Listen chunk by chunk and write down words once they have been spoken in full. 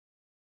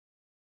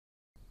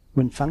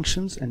When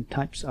functions and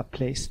types are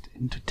placed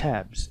into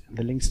tabs in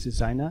the Linx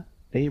designer,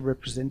 they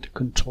represent a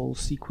control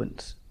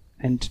sequence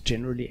and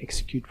generally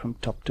execute from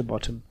top to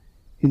bottom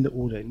in the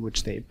order in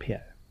which they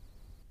appear.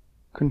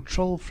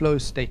 Control flow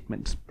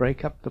statements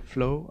break up the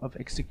flow of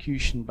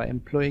execution by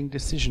employing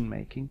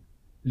decision-making,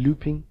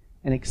 looping,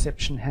 and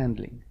exception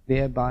handling,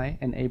 thereby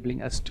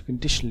enabling us to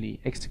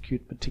conditionally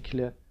execute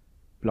particular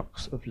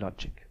blocks of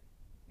logic.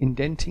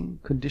 Indenting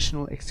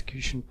conditional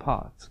execution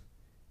paths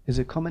is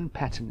a common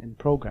pattern in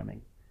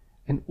programming,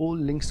 and all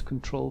Linx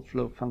control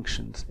flow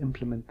functions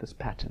implement this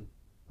pattern.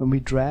 When we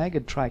drag a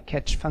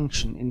TryCatch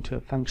function into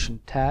a function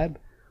tab,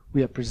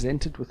 we are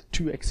presented with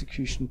two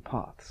execution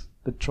paths,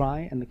 the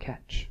try and the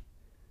catch.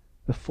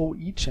 The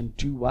ForEach and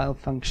DoWhile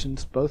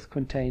functions both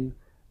contain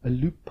a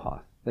loop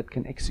path that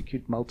can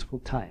execute multiple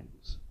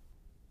times.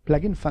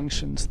 Plugin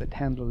functions that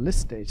handle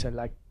list data,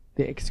 like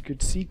the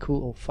execute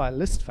call or file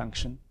list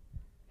function,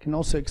 can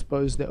also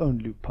expose their own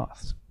loop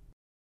paths.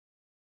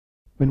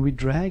 When we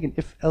drag an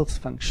IfElse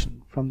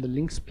function from the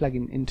Linx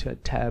plugin into a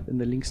tab in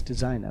the Linx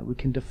designer, we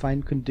can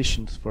define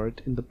conditions for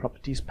it in the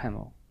properties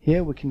panel.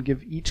 Here we can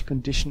give each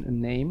condition a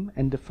name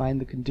and define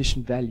the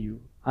condition value,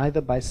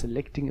 either by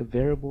selecting a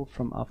variable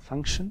from our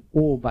function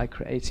or by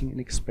creating an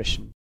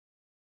expression.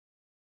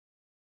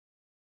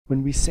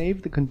 When we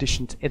save the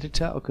conditions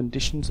editor, our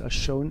conditions are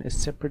shown as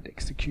separate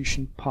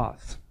execution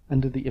paths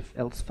under the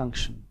IfElse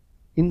function.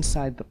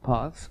 Inside the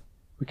paths,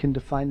 we can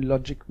define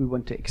logic we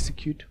want to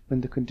execute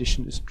when the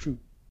condition is true.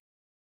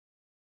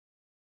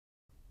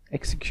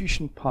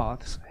 Execution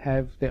paths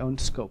have their own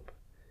scope.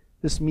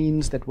 This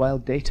means that while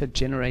data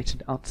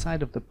generated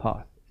outside of the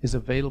path is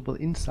available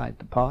inside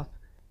the path,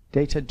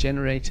 data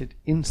generated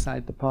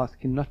inside the path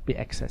cannot be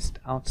accessed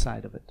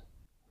outside of it.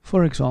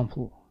 For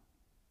example,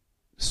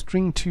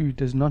 string 2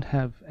 does not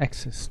have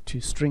access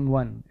to string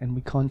 1, and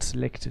we can't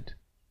select it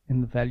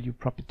in the value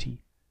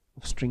property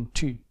of string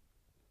 2.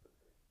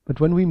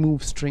 But when we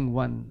move string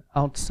 1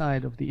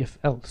 outside of the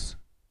IfElse,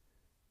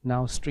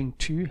 now string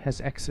 2 has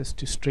access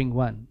to string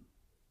 1.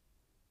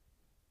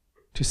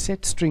 To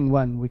set string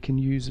 1, we can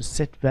use a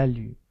set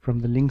value from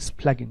the Linx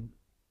plugin.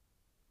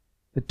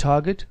 The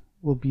target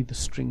will be the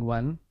string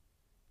 1,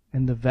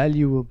 and the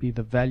value will be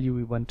the value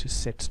we want to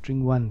set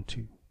string 1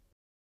 to.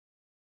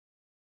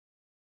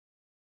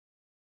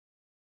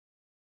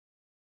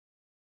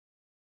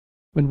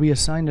 When we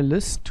assign a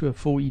list to a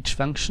ForEach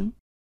function,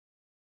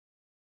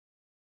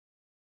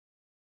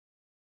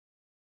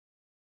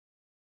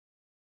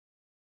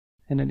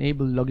 and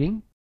enable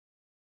logging,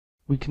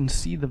 we can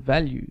see the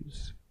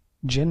values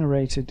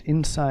generated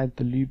inside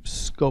the loop's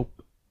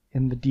scope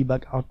in the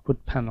debug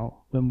output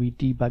panel when we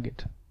debug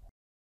it.